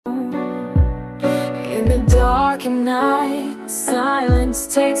darkened night, silence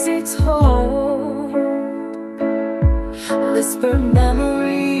takes its hold. Whispered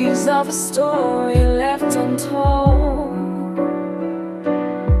memories of a story left untold.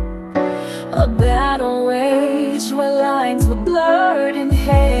 A battle waged where lines were blurred in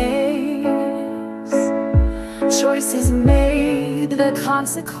haze. Choices made, the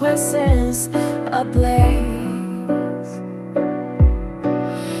consequences ablaze.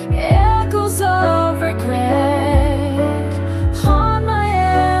 Echoes of regret haunt my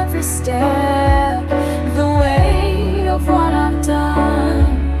every step. The weight of what I've done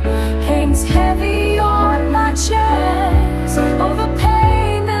hangs heavy on my chest. Over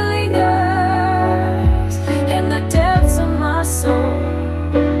pain that lingers in the depths of my soul,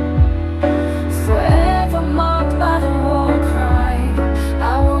 forever marked by the war cry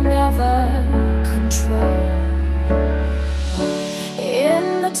I will never control.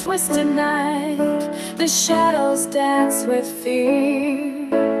 In the twisted night, the shadows dance with fear.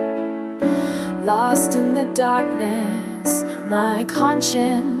 Lost in the darkness, my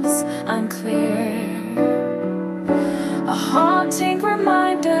conscience unclear. A haunting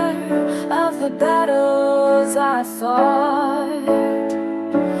reminder of the battles I fought.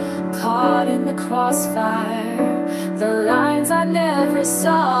 Caught in the crossfire, the lines I never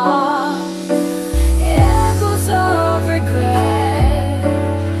saw. Echoes of regret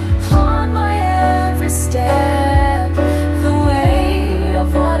haunt my every step. The weight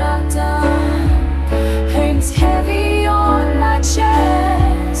of what I've done hangs heavy on my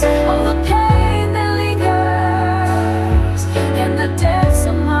chest. All the pain that lingers in the depths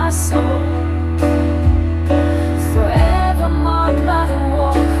of my soul, forever marked by the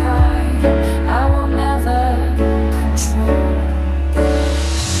war cry I will never control.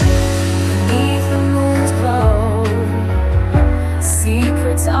 Beneath the moon's glow,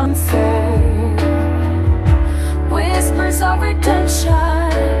 secrets unfold. Whispers of redemption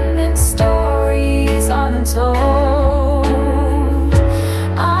and stories untold.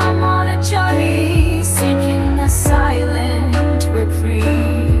 I'm on a journey seeking a silent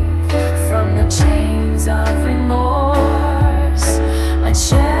reprieve from the chains of remorse, a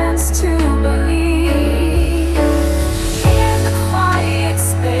chance to believe in the quiet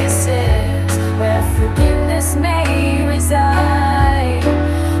spaces where forgiveness may reside.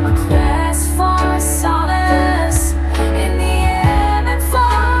 A quest for solace in the ebb and flow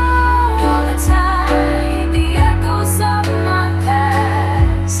of the tide. The echoes of my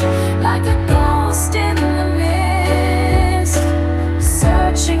past, like a ghost in the mist,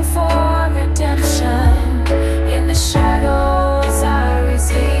 searching for redemption in the shadows I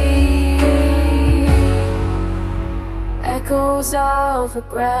receive. Echoes of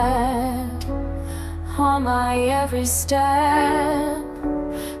regret on my every step.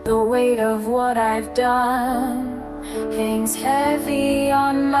 The weight of what I've done hangs heavy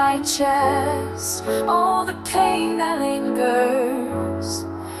on my chest. All the pain that lingers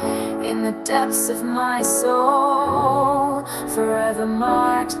in the depths of my soul, forever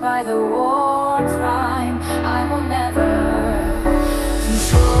marked by the war cry